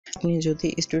আপনি যদি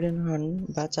স্টুডেন্ট হন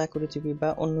বা চাকরিজীবী বা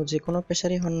অন্য যে কোনো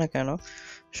পেশারই হন না কেন,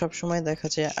 সবসময় দেখা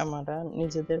যায় আমরা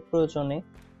নিজেদের প্রয়োজনে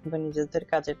বা নিজেদের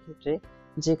কাজের ক্ষেত্রে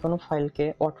যে কোনো ফাইলকে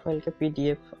ওয়ার্ড ফাইলকে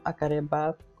পিডিএফ আকারে বা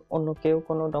অন্য কেউ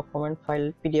কোনো ডকুমেন্ট ফাইল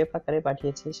পিডিএফ আকারে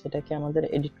পাঠিয়েছে, সেটাকে আমাদের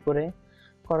এডিট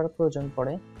করার প্রয়োজন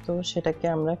পড়ে। তো সেটাকে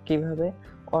আমরা কিভাবে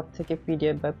ওয়ার্ড থেকে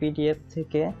পিডিএফ বা পিডিএফ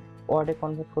থেকে ওয়ার্ডে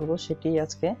কনভার্ট করব সেটি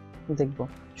আজকে দেখব।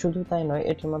 শুধু তাই নয়,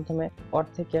 এটির মাধ্যমে ওয়ার্ড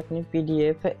থেকে আপনি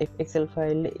পিডিএফ, এক্সেল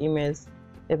ফাইল, ইমেজ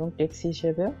এবং টেক্সট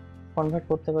হিসেবে কনভার্ট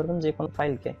করতে পারবেন যে কোনো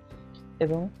ফাইলকে,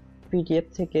 এবং পিডিএফ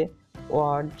থেকে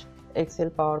word, Excel,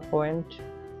 power point,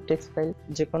 text file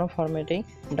যে কোনো ফরম্যাটেই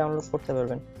ডাউনলোড করতে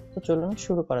পারবেন। তো চলুন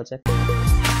শুরু করা যাক।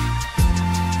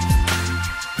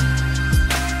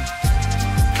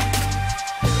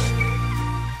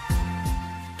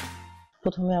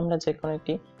 প্রথমে আমরা যে কোনো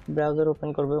একটি ব্রাউজার ওপেন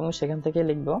করব এবং সেখান থেকে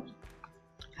লিখব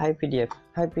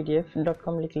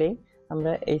hypdf.com লিখলেই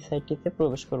আমরা এই সাইটটিতে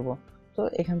প্রবেশ করব। তো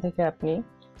এখান থেকে আপনি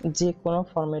যে কোনো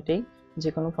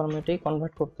ফরম্যাটেই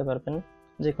কনভার্ট করতে পারবেন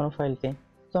যে কোনো ফাইলকে।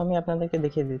 তো আমি আপনাদেরকে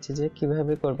দেখিয়ে দিচ্ছি যে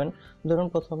কিভাবে করবেন। ধরুন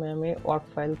প্রথমে আমি ওয়ার্ড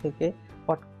ফাইল থেকে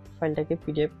ওয়ার্ড ফাইলটাকে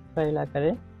পিডিএফ ফাইল আকারে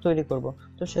তৈরি করব।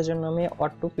 তো সেজন্য আমি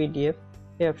ওয়ার্ড টু পিডিএফ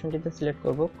এই অপশনটিতে সিলেক্ট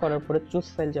করব। করার পরে চুজ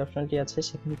ফাইল যে অপশনটি আছে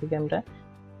সেখান থেকে আমরা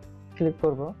ক্লিক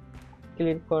করব।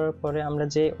 ক্লিক করার পরে আমরা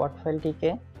যে ওয়ার্ড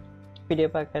ফাইলটিকে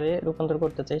পিডিএফ আকারে রূপান্তর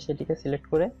করতে চাই সেটিকে সিলেক্ট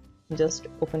করে জাস্ট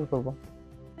ওপেন করব।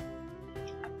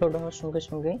 আপলোড হওয়ার সঙ্গে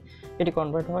সঙ্গেই এটি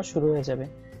কনভার্ট হওয়া শুরু হয়ে যাবে।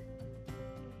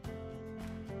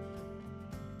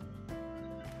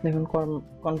 দেখুন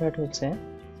কনভার্ট হচ্ছে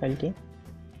ফাইলটি।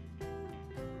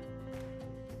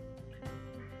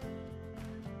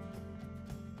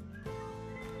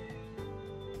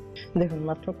 দেখুন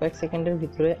মাত্র কয়েক সেকেন্ডের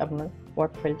ভিতরে আপনার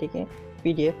ওয়ার্ড ফাইলটিকে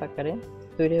পিডিএফ আকারে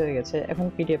তৈরি হয়ে গেছে। এখন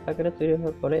পিডিএফ আকারে তৈরি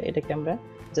হওয়ার পরে এটাকে আমরা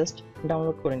জাস্ট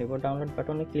ডাউনলোড করে নিব। ডাউনলোড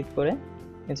বাটনে ক্লিক করে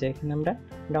এই যে এখানে আমরা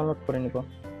ডাউনলোড করে নিব।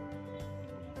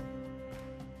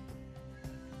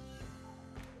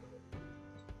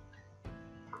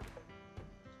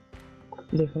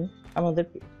 দেখুন আমাদের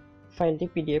ফাইলটি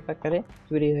পিডিএফ আকারে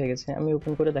তৈরি হয়ে গেছে। আমি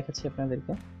ওপেন করে দেখাচ্ছি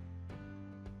আপনাদেরকে।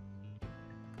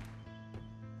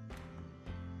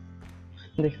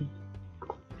 দেখুন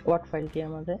ওয়ার্ড ফাইলটি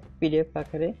আমাদের পিডিএফ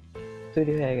আকারে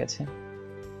তৈরি হয়ে গেছে।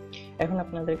 এখন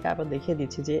আপনাদেরকে আবার দেখিয়ে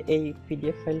দিচ্ছি যে এই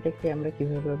পিডিএফ ফাইলটাকে আমরা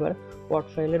কিভাবে আবার ওয়ার্ড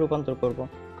ফাইলে রূপান্তর করব।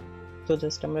 তো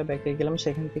জাস্ট আমরা ব্যাকে গেলাম,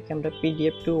 সেখান থেকে আমরা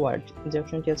পিডিএফ টু ওয়ার্ড যে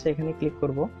অপশনটি আছে এখানে ক্লিক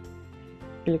করব।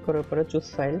 ক্লিক করার পরে চুজ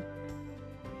ফাইল,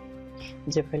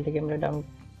 যে ফাইলটাকে আমরা ডাউনলোড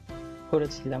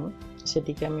করেছিলাম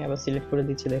সেটিকে আমি আবার সিলেক্ট করে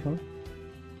দিচ্ছি। দেখুন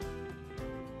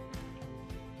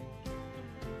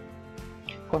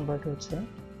কনভার্ট হচ্ছে।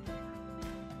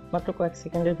 মাত্র কয়েক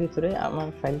সেকেন্ডের ভিতরে আমার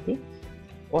ফাইলটি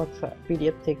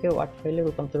পিডিএফ থেকে ওয়ার্ড ফাইলে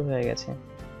রূপান্তর হয়ে গেছে।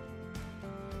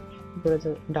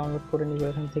 ডাউনলোড করে নিব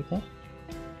এখান থেকে।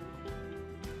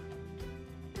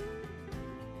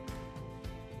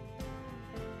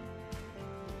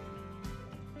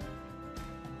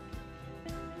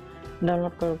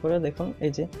 ডাউনলোড করার পরে দেখুন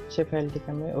এই যে সেই ফাইলটিকে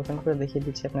আমি ওপেন করে দেখিয়ে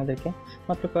দিচ্ছি আপনাদেরকে।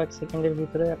 মাত্র কয়েক সেকেন্ডের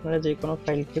ভিতরে আপনারা যে কোনো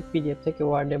ফাইলকে পিডিএফ থেকে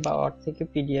ওয়ার্ডে বা ওয়ার্ড থেকে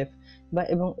পিডিএফ বা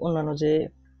এবং অন্যান্য যে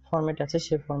ফরম্যাট আছে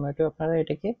সেই ফরম্যাটেও আপনারা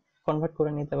এটাকে কনভার্ট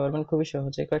করে নিতে পারবেন খুবই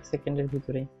সহজে, কয়েক সেকেন্ডের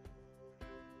ভিতরেই।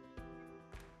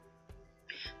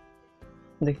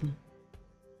 দেখুন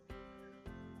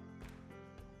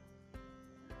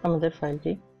আমাদের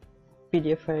ফাইলটি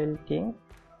পিডিএফ ফাইলটি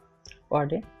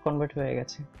ওয়ার্ডে কনভার্ট হয়ে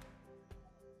গেছে।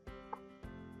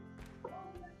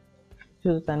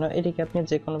 শুধু তাই নয়, এটিকে আপনি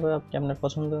যে কোনোভাবে আপনি আপনার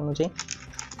পছন্দ অনুযায়ী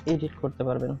এডিট করতে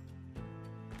পারবেন।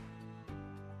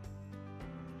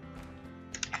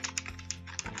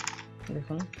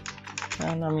 দেখুন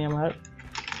আমি আমার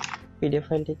পিডিএফ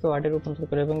ফাইলটিকে ওয়ার্ডে রূপান্তর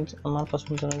করে এবং আমার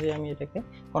পছন্দ অনুযায়ী আমি এটাকে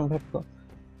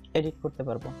এডিট করতে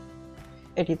পারবো।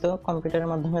 এটি তো কম্পিউটারের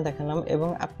মাধ্যমে দেখালাম, এবং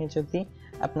আপনি যদি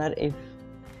আপনার এই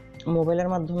মোবাইলের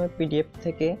মাধ্যমে পিডিএফ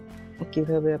থেকে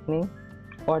কিভাবে আপনি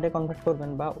ওয়ার্ডে কনভার্ট করবেন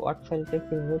বা ওয়ার্ড ফাইলকে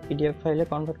কিভাবে পিডিএফ ফাইলে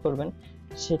কনভার্ট করবেন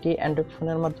সেটি অ্যান্ড্রয়েড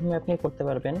ফোনের মাধ্যমে আপনি করতে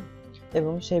পারবেন,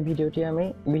 এবং সেই ভিডিওটি আমি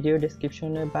ভিডিও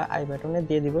ডেসক্রিপশনে বা আই বাটনে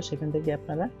দিয়ে দিব। সেখান থেকে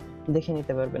আপনারা দেখে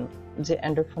নিতে পারবেন যে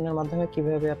অ্যান্ড্রয়েড ফোনের মাধ্যমে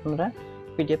কিভাবে আপনারা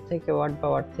পিডিএফ থেকে ওয়ার্ড বা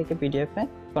ওয়ার্ড থেকে পিডিএফে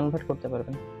কনভার্ট করতে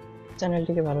পারবেন।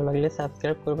 চ্যানেলটিকে ভালো লাগলে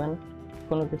সাবস্ক্রাইব করবেন,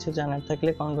 কোনো কিছু জানার থাকলে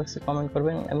কমেন্ট বক্সে কমেন্ট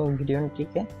করবেন এবং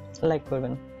ভিডিওটিকে লাইক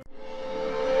করবেন।